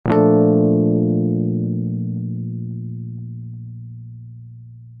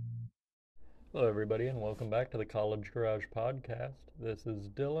Hello, everybody, and welcome back to the College Garage Podcast. This is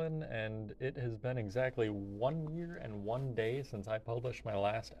Dylan, and it has been exactly 1 year and 1 day since I published my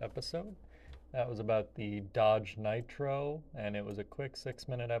last episode. That was about the Dodge Nitro, and it was a quick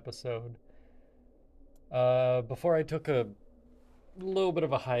 6-minute episode. Before I took a little bit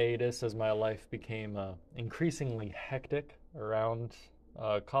of a hiatus as my life became increasingly hectic around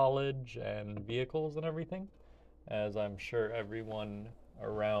college and vehicles and everything, as I'm sure everyone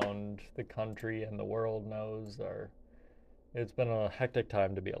around the country and the world knows, it's been a hectic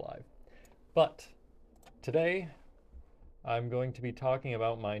time to be alive. But today I'm going to be talking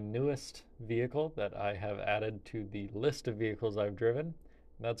about my newest vehicle that I have added to the list of vehicles I've driven.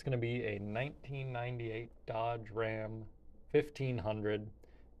 That's going to be a 1998 Dodge Ram 1500.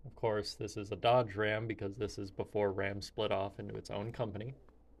 Of course, this is a Dodge Ram because this is before Ram split off into its own company.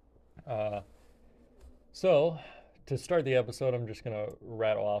 So, to start the episode, I'm just going to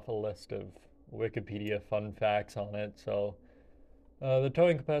rattle off a list of Wikipedia fun facts on it. So, the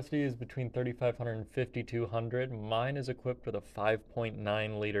towing capacity is between 3,500 and 5,200. Mine is equipped with a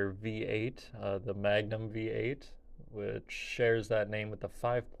 5.9 liter V8, the Magnum V8, which shares that name with the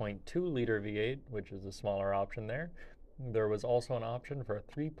 5.2 liter V8, which is a smaller option there. There was also an option for a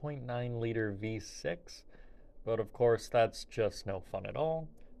 3.9 liter V6, but of course that's just no fun at all.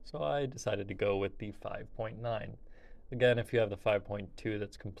 So I decided to go with the 5.9. Again, if you have the 5.2,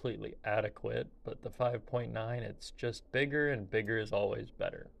 that's completely adequate, but the 5.9, it's just bigger, and bigger is always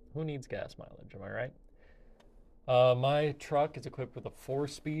better. Who needs gas mileage, am I right? My truck is equipped with a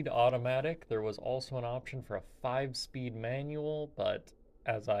 4-speed automatic. There was also an option for a 5-speed manual, but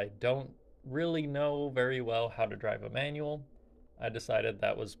as I don't really know very well how to drive a manual, I decided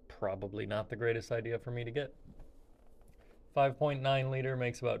that was probably not the greatest idea for me to get. 5.9 liter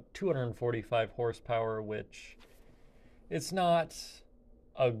makes about 245 horsepower, which it's not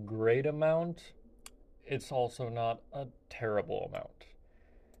a great amount. It's also not a terrible amount.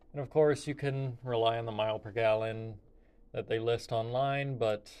 And of course, you can rely on the mile per gallon that they list online,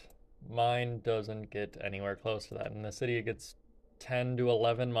 but mine doesn't get anywhere close to that. In the city, it gets 10 to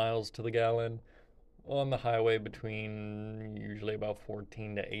 11 miles to the gallon. On the highway, between usually about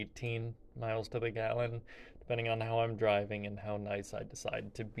 14 to 18 miles to the gallon, depending on how I'm driving and how nice I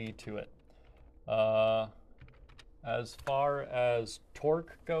decide to be to it. As far as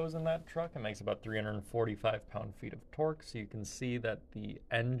torque goes in that truck, it makes about 345 pound-feet of torque, so you can see that the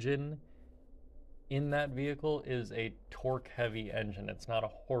engine in that vehicle is a torque-heavy engine. It's not a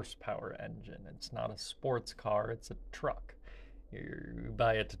horsepower engine. It's not a sports car. It's a truck. You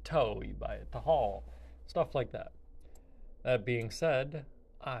buy it to tow, you buy it to haul, stuff like that. That being said,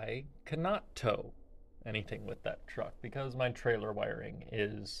 I cannot tow anything with that truck because my trailer wiring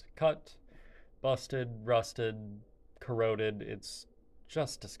is cut, busted, rusted, corroded. It's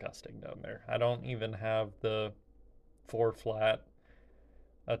just disgusting down there. I don't even have the 4-flat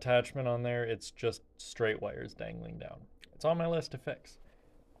attachment on there. It's just straight wires dangling down. It's on my list to fix.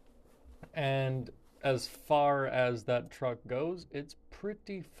 And as far as that truck goes, it's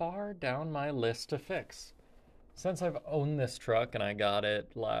pretty far down my list to fix. Since I've owned this truck, and I got it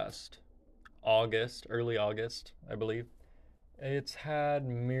last August, early August, I believe, it's had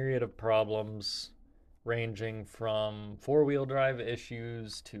myriad of problems ranging from 4-wheel drive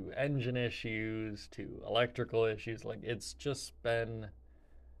issues to engine issues to electrical issues. Like, it's just been...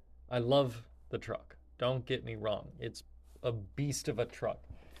 I love the truck. Don't get me wrong. It's a beast of a truck.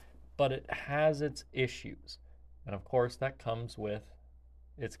 But it has its issues. And of course, that comes with...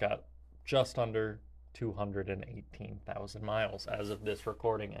 It's got just under 218,000 miles as of this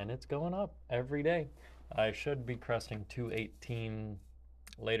recording, and it's going up every day. I should be cresting 218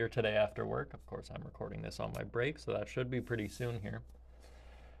 later today after work. Of course, I'm recording this on my break, so that should be pretty soon here.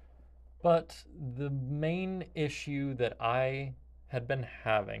 But the main issue that I had been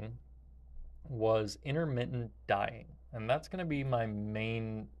having was intermittent dying, and that's going to be my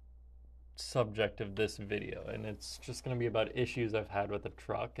main subject of this video, and it's just going to be about issues I've had with the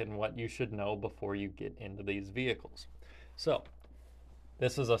truck and what you should know before you get into these vehicles. So,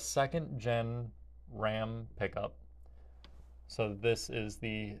 this is a 2nd gen Ram pickup. So this is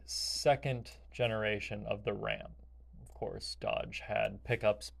the 2nd generation of the Ram. Of course, Dodge had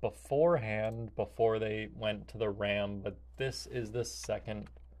pickups beforehand, before they went to the Ram, but this is the 2nd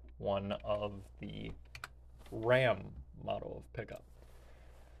one of the Ram model of pickup.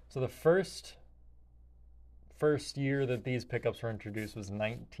 So the first year that these pickups were introduced was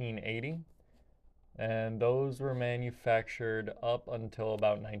 1980, and those were manufactured up until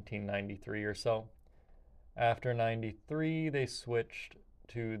about 1993 or so. After 93, they switched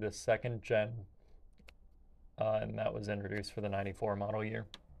to the 2nd gen, and that was introduced for the 94 model year.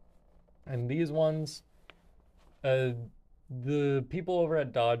 And these ones, uh, the people over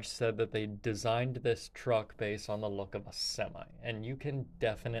at Dodge said that they designed this truck based on the look of a semi, and you can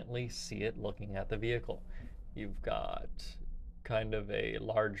definitely see it looking at the vehicle. You've got kind of a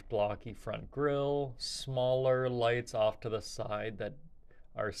large blocky front grille, smaller lights off to the side that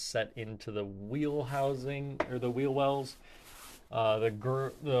are set into the wheel housing or the wheel wells.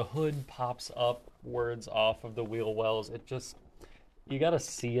 The hood pops upwards off of the wheel wells. It just, you gotta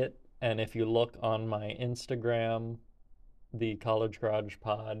see it. And if you look on my Instagram, the College Garage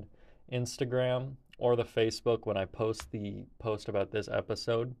Pod Instagram, or the Facebook when I post the post about this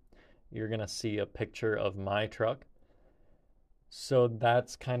episode, you're gonna see a picture of my truck. So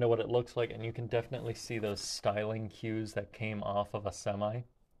that's kind of what it looks like, and you can definitely see those styling cues that came off of a semi.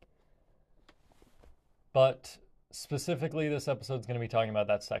 But specifically, this episode is going to be talking about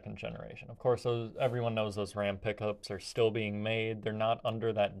that second generation. Of course, everyone knows those Ram pickups are still being made. They're not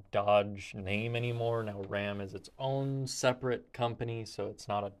under that Dodge name anymore. Now Ram is its own separate company, so it's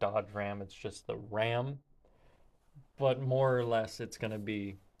not a Dodge Ram, it's just the Ram. But more or less, it's going to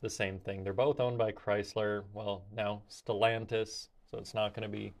be the same thing. They're both owned by Chrysler. Well, now Stellantis, so it's not going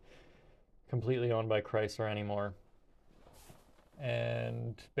to be completely owned by Chrysler anymore.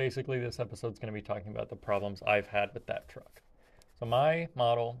 And basically this episode is going to be talking about the problems I've had with that truck. So my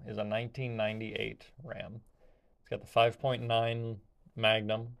model is a 1998 Ram. It's got the 5.9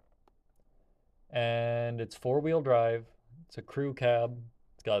 Magnum, and it's four-wheel drive. It's a crew cab.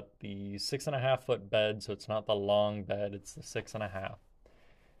 It's got the 6.5-foot bed, so it's not the long bed, it's the 6.5.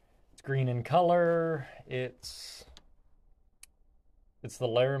 It's green in color. It's the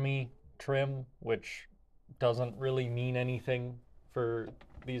Laramie trim, which doesn't really mean anything for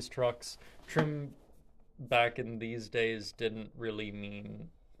these trucks. Trim back in these days didn't really mean,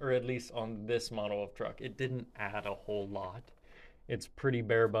 or at least on this model of truck, it didn't add a whole lot. It's pretty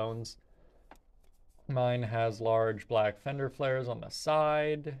bare bones. Mine has large black fender flares on the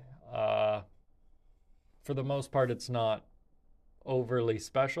side. For the most part, it's not overly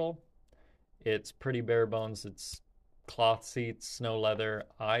special. It's pretty bare bones. It's cloth seats, snow leather.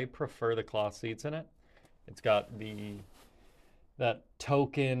 I prefer the cloth seats in it. It's got that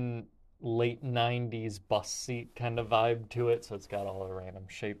token late 90s bus seat kind of vibe to it, so it's got all the random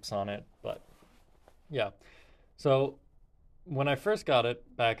shapes on it. But yeah, so when I first got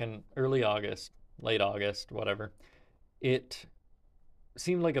it back in early August, late August, whatever, it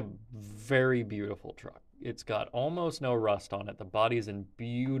seemed like a very beautiful truck. It's got almost no rust on it. The body's in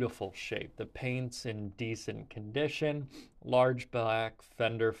beautiful shape. The paint's in decent condition. Large black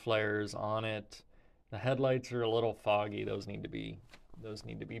fender flares on it. The headlights are a little foggy. Those need to be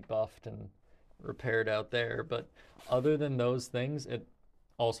buffed and repaired out there. But other than those things, it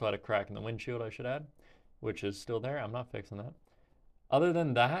also had a crack in the windshield, I should add, which is still there. I'm not fixing that. Other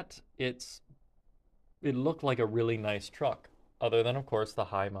than that, it looked like a really nice truck. Other than, of course, the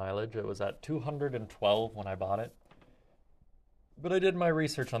high mileage. It was at 212 when I bought it. But I did my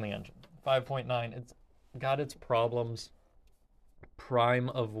research on the engine. 5.9, it's got its problems. Prime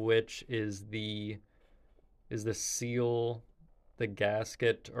of which is the seal, the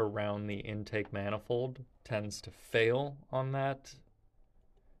gasket around the intake manifold tends to fail on that.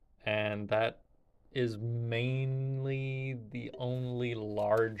 And that is mainly the only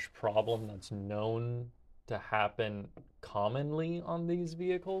large problem that's known to happen commonly on these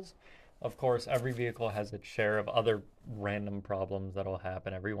vehicles. Of course, every vehicle has its share of other random problems that'll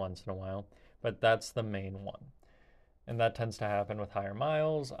happen every once in a while, but that's the main one. And that tends to happen with higher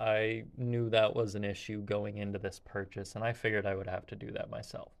miles. I knew that was an issue going into this purchase, and I figured I would have to do that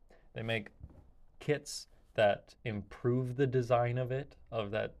myself. They make kits that improve the design of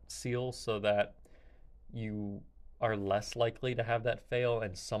that seal, so that you are less likely to have that fail,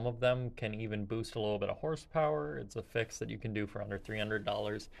 and some of them can even boost a little bit of horsepower. It's a fix that you can do for under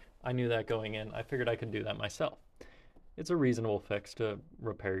 $300. I knew that going in. I figured I could do that myself. It's a reasonable fix to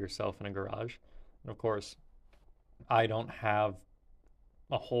repair yourself in a garage. And of course, I don't have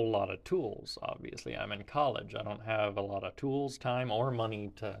a whole lot of tools, obviously. I'm in college. I don't have a lot of tools, time, or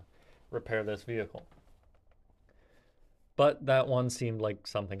money to repair this vehicle. But that one seemed like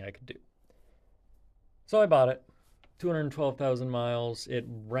something I could do. So I bought it. 212,000 miles. It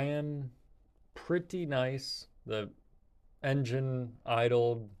ran pretty nice. The engine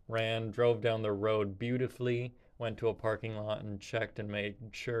idled, ran, drove down the road beautifully, went to a parking lot and checked and made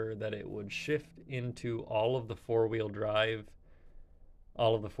sure that it would shift into all of the four-wheel drive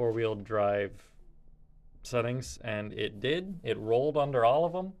settings, and it did. It rolled under all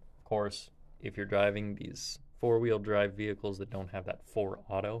of them. Of course, if you're driving these four-wheel drive vehicles that don't have that 4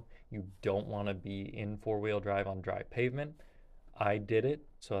 auto, you don't want to be in four-wheel drive on dry pavement. I did it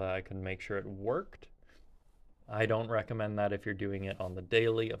so that I could make sure it worked. I don't recommend that if you're doing it on the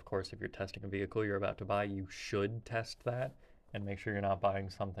daily. Of course, if you're testing a vehicle you're about to buy, you should test that and make sure you're not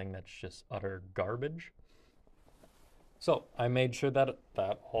buying something that's just utter garbage. So I made sure that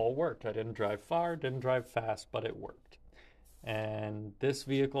that all worked. I didn't drive far, didn't drive fast, but it worked. And this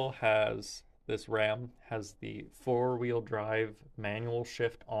vehicle has, this Ram has the 4-wheel drive manual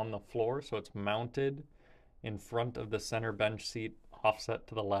shift on the floor, so it's mounted in front of the center bench seat, offset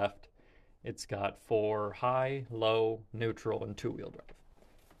to the left. It's got 4 high, low, neutral, and 2-wheel drive.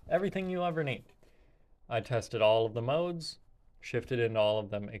 Everything you ever need. I tested all of the modes, shifted into all of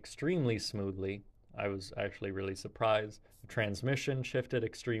them extremely smoothly. I was actually really surprised. The transmission shifted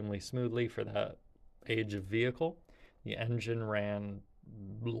extremely smoothly for that age of vehicle. The engine ran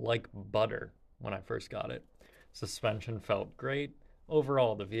like butter when I first got it. Suspension felt great.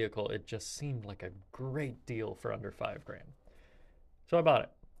 Overall, the vehicle, it just seemed like a great deal for under $5,000. So I bought it.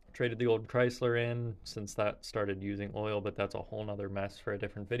 Traded the old Chrysler in since that started using oil, but that's a whole nother mess for a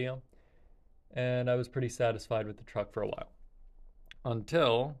different video. And I was pretty satisfied with the truck for a while.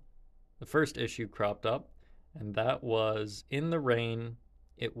 Until the first issue cropped up, and that was in the rain,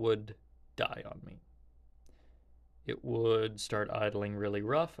 it would die on me. It would start idling really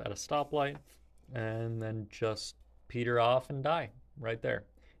rough at a stoplight and then just peter off and die right there.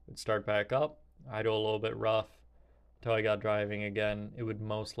 It would start back up, idle a little bit rough until I got driving again. It would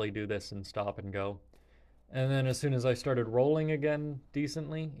mostly do this and stop and go. And then as soon as I started rolling again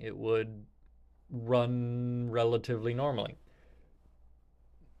decently, it would run relatively normally.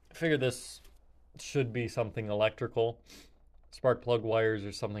 I figured this should be something electrical. Spark plug wires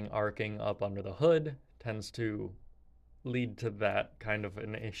or something arcing up under the hood tends to lead to that kind of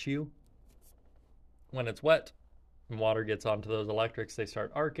an issue. When it's wet and water gets onto those electrics, they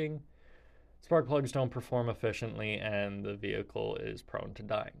start arcing. Spark plugs don't perform efficiently and the vehicle is prone to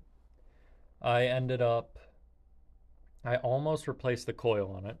dying. I almost replaced the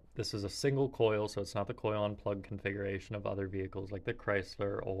coil on it. This is a single coil, so it's not the coil on plug configuration of other vehicles like the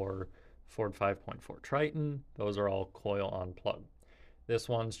Chrysler or Ford 5.4 Triton. Those are all coil on plug. This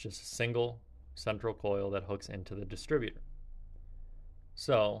one's just a single central coil that hooks into the distributor.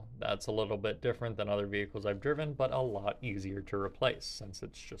 So that's a little bit different than other vehicles I've driven, but a lot easier to replace since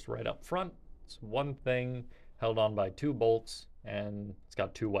it's just right up front. It's one thing held on by 2 bolts and it's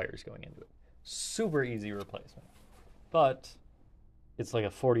got 2 wires going into it. Super easy replacement. But it's like a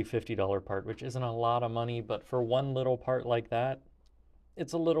 $40, $50 part, which isn't a lot of money, but for one little part like that,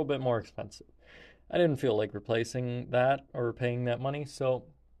 it's a little bit more expensive. I didn't feel like replacing that or paying that money, so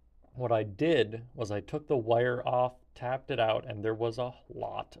what I did was I took the wire off, tapped it out, and there was a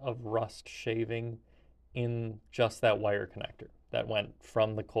lot of rust shaving in just that wire connector that went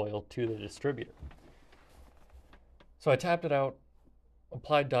from the coil to the distributor. So I tapped it out,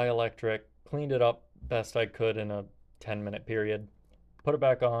 applied dielectric, cleaned it up best I could in a 10-minute period, put it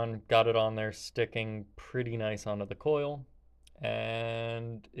back on, got it on there sticking pretty nice onto the coil,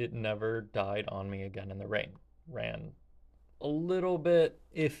 and it never died on me again in the rain. Ran a little bit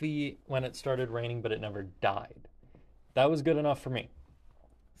iffy when it started raining, but it never died. That was good enough for me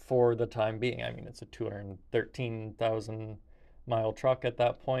for the time being. I mean, it's a 213,000 mile truck at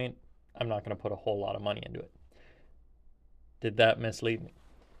that point. I'm not going to put a whole lot of money into it. Did that mislead me?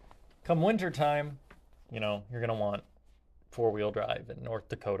 Come winter time, you're going to want 4-wheel drive in North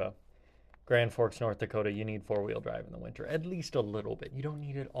Dakota. Grand Forks, North Dakota, you need 4-wheel drive in the winter, at least a little bit. You don't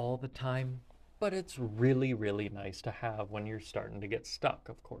need it all the time, but it's really, really nice to have when you're starting to get stuck,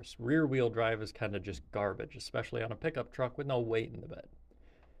 of course. Rear-wheel drive is kind of just garbage, especially on a pickup truck with no weight in the bed.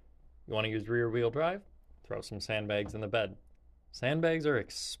 You want to use rear-wheel drive? Throw some sandbags in the bed. Sandbags are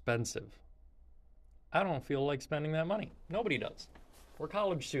expensive. I don't feel like spending that money. Nobody does. We're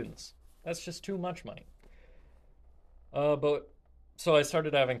college students. That's just too much money. So I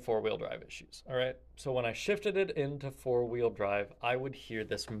started having 4-wheel drive issues, all right? So when I shifted it into 4-wheel drive, I would hear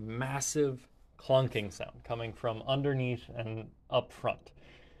this massive clunking sound coming from underneath and up front.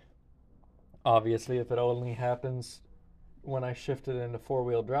 Obviously, if it only happens when I shift it into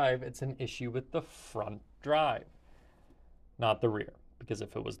 4-wheel drive, it's an issue with the front drive, not the rear. Because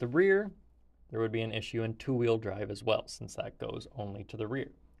if it was the rear, there would be an issue in 2-wheel drive as well, since that goes only to the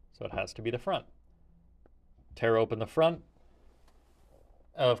rear. So it has to be the front. Tear open the front.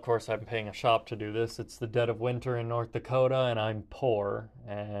 Of course, I'm paying a shop to do this. It's the dead of winter in North Dakota, and I'm poor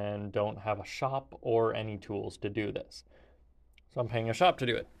and don't have a shop or any tools to do this. So I'm paying a shop to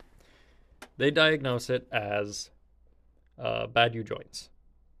do it. They diagnose it as bad U-joints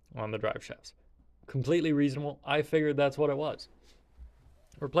on the drive shafts. Completely reasonable. I figured that's what it was.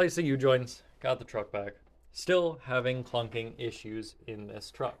 Replaced the U-joints, got the truck back. Still having clunking issues in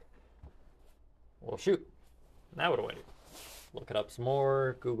this truck. Well, shoot. Now what do I do? Look it up some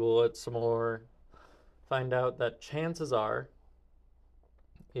more, Google it some more, find out that chances are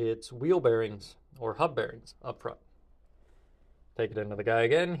it's wheel bearings or hub bearings up front. Take it into the guy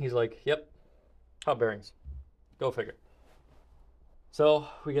again. He's like, yep, hub bearings. Go figure. So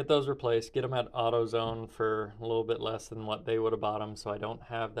we get those replaced, get them at AutoZone for a little bit less than what they would have bought them, so I don't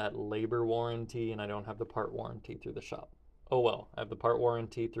have that labor warranty and I don't have the part warranty through the shop. Oh well, I have the part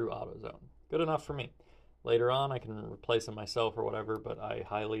warranty through AutoZone. Good enough for me. Later on, I can replace them myself or whatever, but I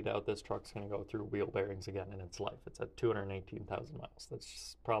highly doubt this truck's going to go through wheel bearings again in its life. It's at 218,000 miles. That's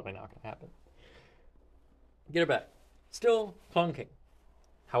just probably not going to happen. Get it back. Still clunking.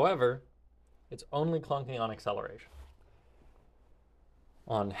 However, it's only clunking on acceleration.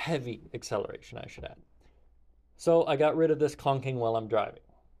 On heavy acceleration, I should add. So I got rid of this clunking while I'm driving.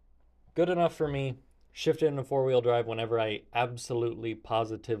 Good enough for me. Shift it into four-wheel drive whenever I absolutely,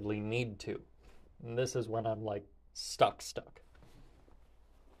 positively need to. And this is when I'm like stuck.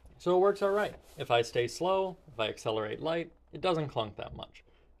 So it works all right. If I stay slow, if I accelerate light, it doesn't clunk that much.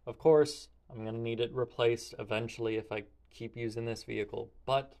 Of course, I'm going to need it replaced eventually if I keep using this vehicle.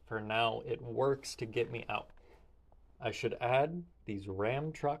 But for now, it works to get me out. I should add these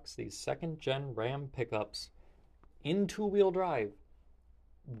Ram trucks, these second-gen Ram pickups, in two-wheel drive.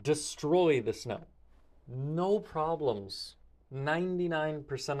 Destroy the snow. No problems.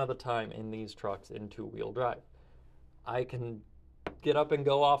 99% of the time in these trucks in two-wheel drive. I can get up and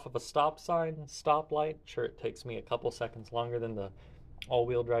go off of a stop sign, stoplight. Sure, it takes me a couple seconds longer than the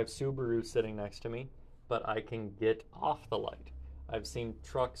all-wheel drive Subaru sitting next to me, but I can get off the light. I've seen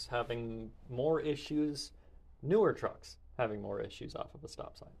trucks having more issues, newer trucks having more issues off of a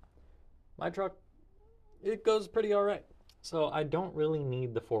stop sign. My truck, it goes pretty all right. So I don't really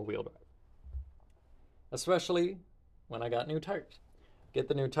need the four-wheel drive. Especially when I got new tires. Get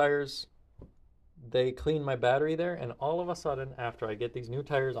the new tires, they clean my battery there, and all of a sudden, after I get these new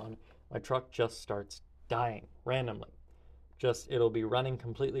tires on, my truck just starts dying randomly. It'll be running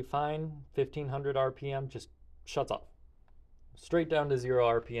completely fine, 1500 RPM, just shuts off. Straight down to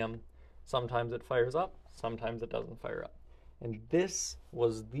 0 RPM. Sometimes it fires up, sometimes it doesn't fire up. And this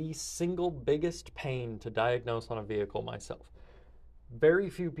was the single biggest pain to diagnose on a vehicle myself. Very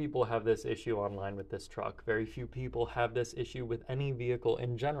few people have this issue online with this truck. Very few people have this issue with any vehicle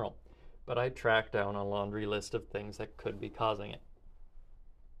in general. But I tracked down a laundry list of things that could be causing it.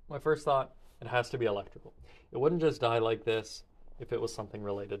 My first thought, it has to be electrical. It wouldn't just die like this if it was something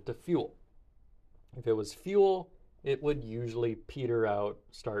related to fuel. If it was fuel, it would usually peter out,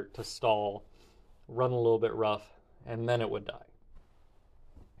 start to stall, run a little bit rough, and then it would die.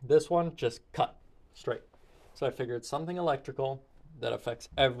 This one just cut straight. So I figured something electrical that affects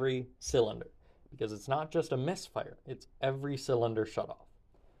every cylinder, because it's not just a misfire, it's every cylinder shut off.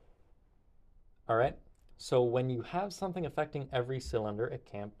 All right, so when you have something affecting every cylinder, it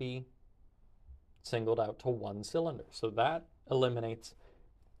can't be singled out to one cylinder. So that eliminates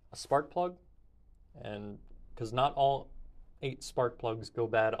a spark plug, and because not all 8 spark plugs go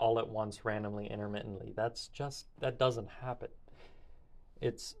bad all at once randomly, intermittently. That doesn't happen.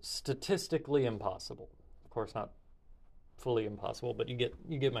 It's statistically impossible. Of course, not fully impossible, but you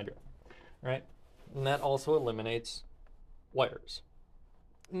get my drift, right? And that also eliminates wires.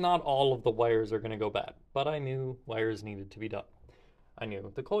 Not all of the wires are going to go bad, but I knew wires needed to be done. I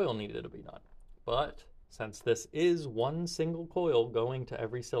knew the coil needed to be done. But since this is one single coil going to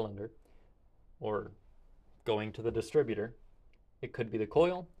every cylinder, or going to the distributor, it could be the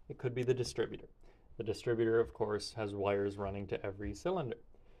coil, it could be the distributor. The distributor, of course, has wires running to every cylinder.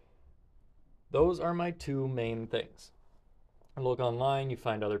 Those are my two main things. Look online, you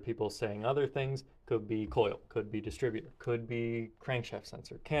find other people saying other things. Could be coil, could be distributor, could be crankshaft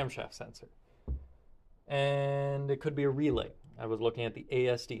sensor, camshaft sensor. And it could be a relay. I was looking at the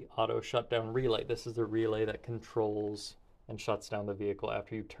ASD, auto shutdown relay. This is the relay that controls and shuts down the vehicle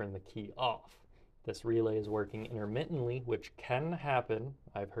after you turn the key off. This relay is working intermittently, which can happen.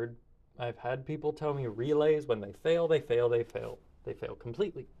 I've had people tell me relays, when they fail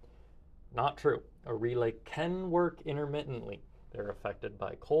completely. Not true. A relay can work intermittently. They're affected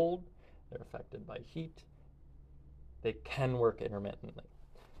by cold, they're affected by heat. They can work intermittently.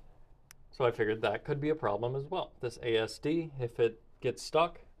 So I figured that could be a problem as well. This ASD, if it gets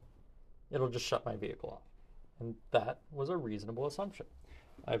stuck, it'll just shut my vehicle off. And that was a reasonable assumption.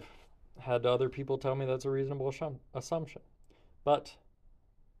 I've had other people tell me that's a reasonable assumption. But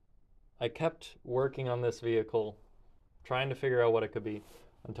I kept working on this vehicle, trying to figure out what it could be,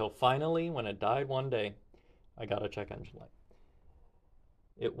 until finally, when it died one day, I got a check engine light.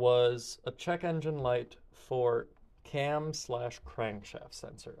 It was a check engine light for cam/crankshaft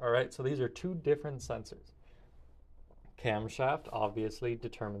sensor. All right, so these are two different sensors. Camshaft obviously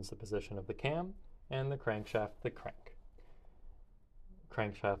determines the position of the cam, and the crankshaft the crank.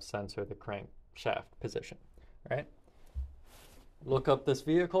 Crankshaft sensor the crankshaft position. All right. Look up this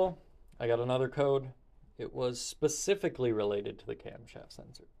vehicle. I got another code. It was specifically related to the camshaft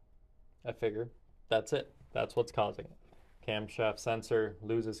sensor. I figure that's it. That's what's causing it. Camshaft sensor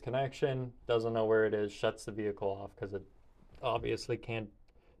loses connection, doesn't know where it is, shuts the vehicle off because it obviously can't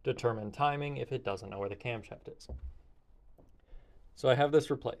determine timing if it doesn't know where the camshaft is. So I have this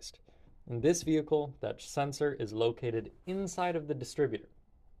replaced. In this vehicle, that sensor is located inside of the distributor.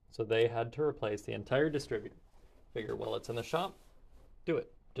 So they had to replace the entire distributor. Figure, well, it's in the shop, do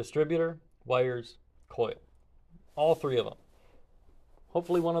it. Distributor, wires, coil. All three of them.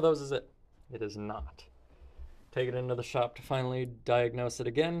 Hopefully one of those is it. It is not. Take it into the shop to finally diagnose it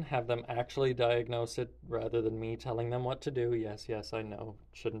again, have them actually diagnose it rather than me telling them what to do. Yes, I know.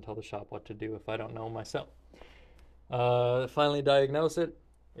 Shouldn't tell the shop what to do if I don't know myself. Finally diagnose it.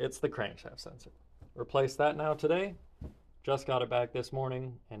 It's the crankshaft sensor. Replace that now today. Just got it back this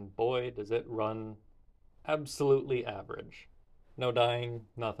morning, and boy, does it run absolutely average. No dying,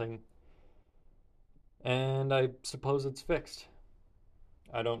 nothing. And I suppose it's fixed.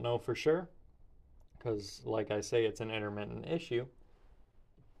 I don't know for sure, because like I say, it's an intermittent issue.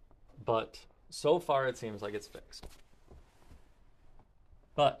 But so far it seems like it's fixed.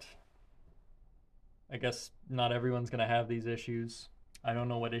 But I guess not everyone's going to have these issues. I don't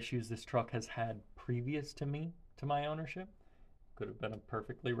know what issues this truck has had previous to my ownership. Could have been a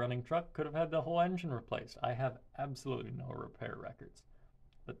perfectly running truck, could have had the whole engine replaced. I have absolutely no repair records.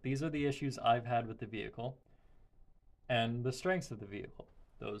 But these are the issues I've had with the vehicle and the strengths of the vehicle.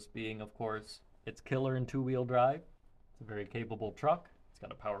 Those being, of course, it's killer in two-wheel drive. It's a very capable truck. It's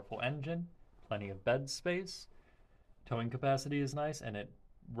got a powerful engine, plenty of bed space. Towing capacity is nice, and it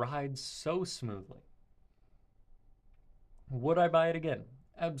rides so smoothly. Would I buy it again?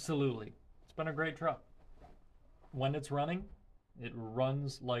 Absolutely. It's been a great truck. When it's running, it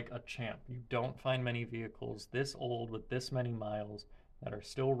runs like a champ. You don't find many vehicles this old with this many miles that are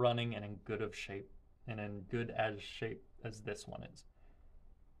still running and in good of shape, and in good as shape as this one is.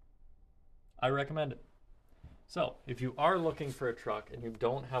 I recommend it. So, if you are looking for a truck and you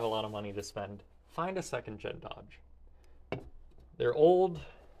don't have a lot of money to spend, find a second-gen Dodge. They're old,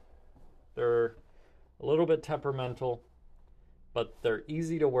 they're a little bit temperamental, but they're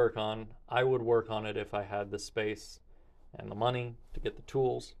easy to work on. I would work on it if I had the space and the money to get the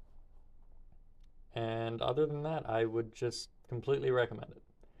tools. And other than that, I would just completely recommend it.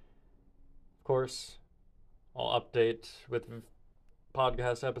 Of course, I'll update with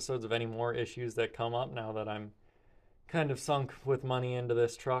podcast episodes of any more issues that come up now that I'm kind of sunk with money into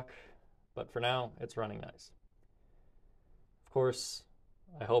this truck. But for now, it's running nice. Of course,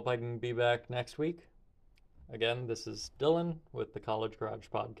 I hope I can be back next week. Again, this is Dylan with the College Garage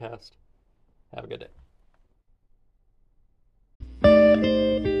Podcast. Have a good day.